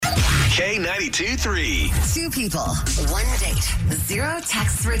K92-3. Two people, one date, zero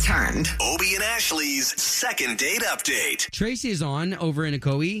texts returned. Obie and Ashley's second date update. Tracy is on over in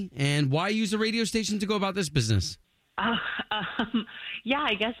Ocoee, and why use a radio station to go about this business? Yeah,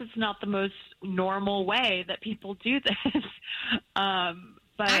 I guess it's not the most normal way that people do this. But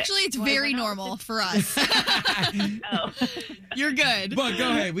actually, it's very normal for us. Oh. You're good. But go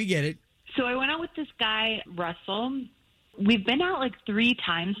ahead, we get it. So I went out with this guy, Russell. We've been out like 3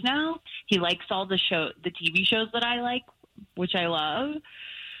 times now. He likes all the TV shows that I like, which I love.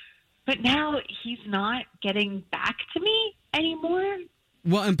 But now he's not getting back to me anymore.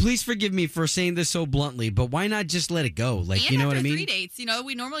 Well, and please forgive me for saying this so bluntly, but why not just let it go? Like, and you know what I mean? 3 dates,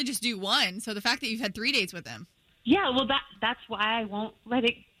 we normally just do 1. So the fact that you've had 3 dates with him. Yeah, well, that's why I won't let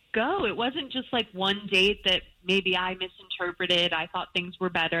it go. It wasn't just like one date that maybe I misinterpreted. I thought things were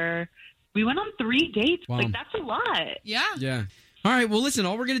better. We went on 3 dates. Wow. Like, that's a lot. Yeah. Yeah. All right, well, listen,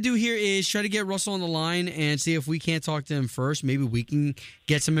 all we're going to do here is try to get Russell on the line and see if we can't talk to him first. Maybe we can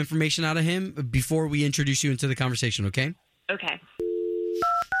get some information out of him before we introduce you into the conversation, okay? Okay.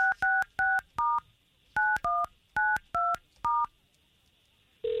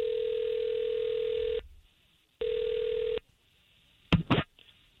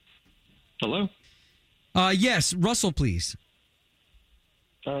 Hello? Yes, Russell, please.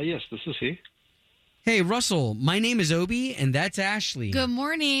 Yes, this is he. Hey, Russell, my name is Obie, and that's Ashley. Good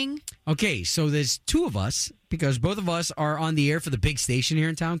morning. Okay, so there's 2 of us, because both of us are on the air for the big station here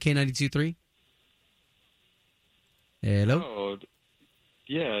in town, K92.3. Hello? Oh,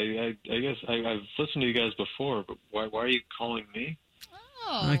 yeah, I guess I've listened to you guys before, but why are you calling me?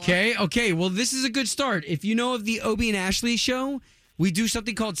 Oh. Okay, well, this is a good start. If you know of the Obie and Ashley show, we do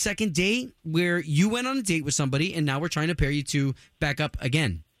something called Second Date, where you went on a date with somebody, and now we're trying to pair you 2 back up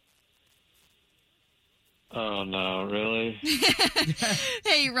again. Oh, no, really?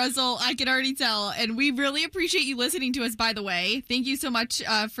 Hey, Russell, I can already tell. And we really appreciate you listening to us, by the way. Thank you so much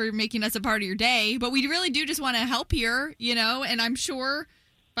for making us a part of your day. But we really do just want to help here, and I'm sure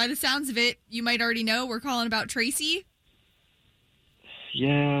by the sounds of it, you might already know we're calling about Tracy. Yeah,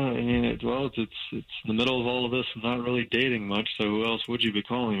 I mean, it's in the middle of all of this. I'm not really dating much, so who else would you be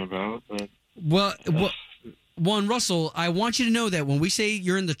calling about? But, Well, Russell, I want you to know that when we say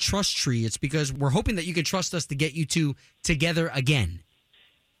you're in the trust tree, it's because we're hoping that you can trust us to get you 2 together again.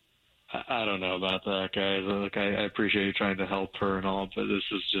 I don't know about that, guys. Look, I appreciate you trying to help her and all, but this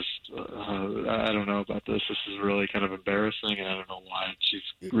is just, I don't know about this. This is really kind of embarrassing, and I don't know why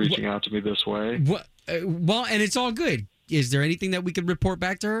she's reaching out to me this way. Well, and it's all good. Is there anything that we could report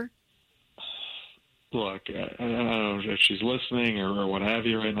back to her? Look, I don't know if she's listening or what have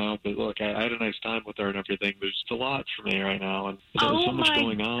you right now, but look, I had a nice time with her and everything, but it's a lot for me right now, and there's so much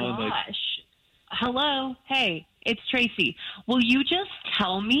going on. Gosh. Hello? Hey, it's Tracy. Will you just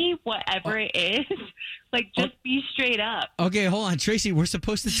tell me whatever it is? Just be straight up. Okay, hold on, Tracy. We're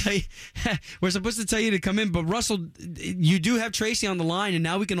supposed to tell you. We're supposed to tell you to come in, but Russell, you do have Tracy on the line, and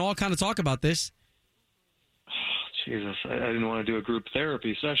now we can all kind of talk about this. Jesus, I didn't want to do a group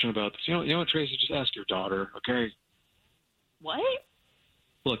therapy session about this. You know what, Tracy? Just ask your daughter, okay? What?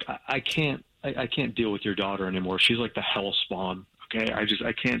 Look, I can't deal with your daughter anymore. She's like the hell spawn, okay?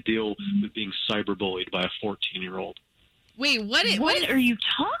 I can't deal with being cyberbullied by a 14-year-old. Wait, what are you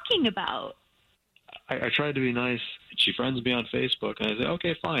talking about? I tried to be nice. She friends me on Facebook, and I said,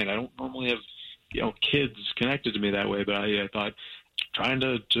 okay, fine. I don't normally have, kids connected to me that way, but I thought trying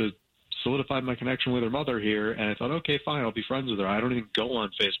to solidified my connection with her mother here, and I thought, okay, fine, I'll be friends with her. I don't even go on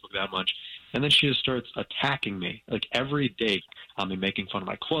Facebook that much. And then she just starts attacking me, like every day. Making fun of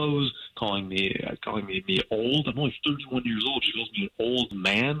my clothes, calling me old. I'm only 31 years old. She calls me an old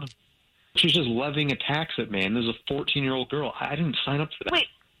man. She's just levying attacks at me, and this is a 14-year-old girl. I didn't sign up for that. Wait,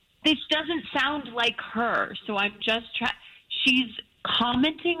 this doesn't sound like her, so I'm just she's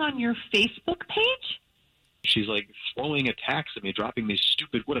commenting on your Facebook page? She's like throwing attacks at me, dropping these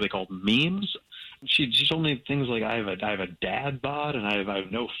stupid, what are they called, memes? She told me things like I have a dad bod and I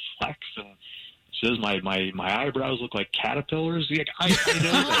have no flex, and she says my eyebrows look like caterpillars. Like, I know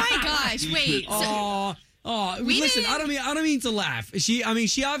oh my gosh! Wait. Listen, I don't mean to laugh. She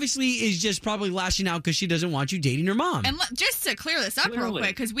obviously is just probably lashing out because she doesn't want you dating her mom. And just to clear this up real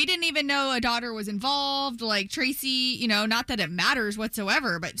quick, because we didn't even know a daughter was involved. Like Tracy, not that it matters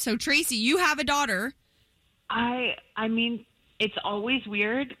whatsoever, but so Tracy, you have a daughter. I mean, it's always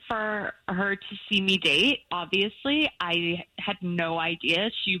weird for her to see me date. Obviously, I had no idea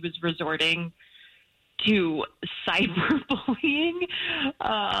she was resorting to cyberbullying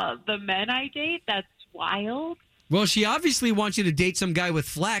the men I date. That's wild. Well, she obviously wants you to date some guy with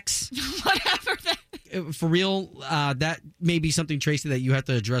flex. Whatever that. for real, that may be something, Tracy, that you have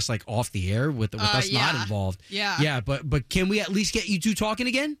to address like off the air with us not involved. Yeah. But can we at least get you two talking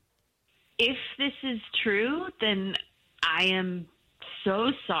again? If this is true, then I am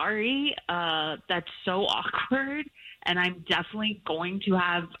so sorry. That's so awkward. And I'm definitely going to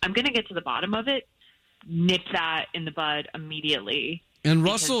get to the bottom of it, nip that in the bud immediately. And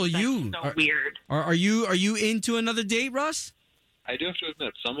Russell, you so weird. Are you into another date, Russ? I do have to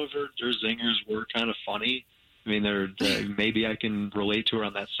admit, some of her zingers were kind of funny. I mean, maybe I can relate to her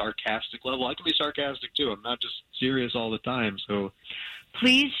on that sarcastic level. I can be sarcastic too. I'm not just serious all the time. So,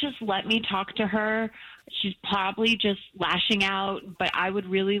 please just let me talk to her. She's probably just lashing out, but I would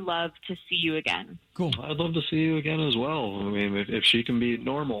really love to see you again. Cool. I'd love to see you again as well. I mean, if she can be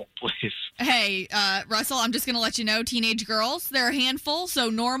normal, please. Hey, Russell, I'm just going to let you know, teenage girls, they're a handful, so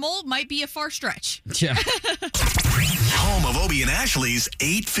normal might be a far stretch. Yeah. Home of Obie and Ashley's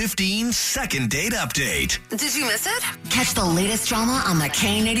 8:15 second date update. Did you miss it? Catch the latest drama on the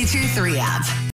K82 3 app.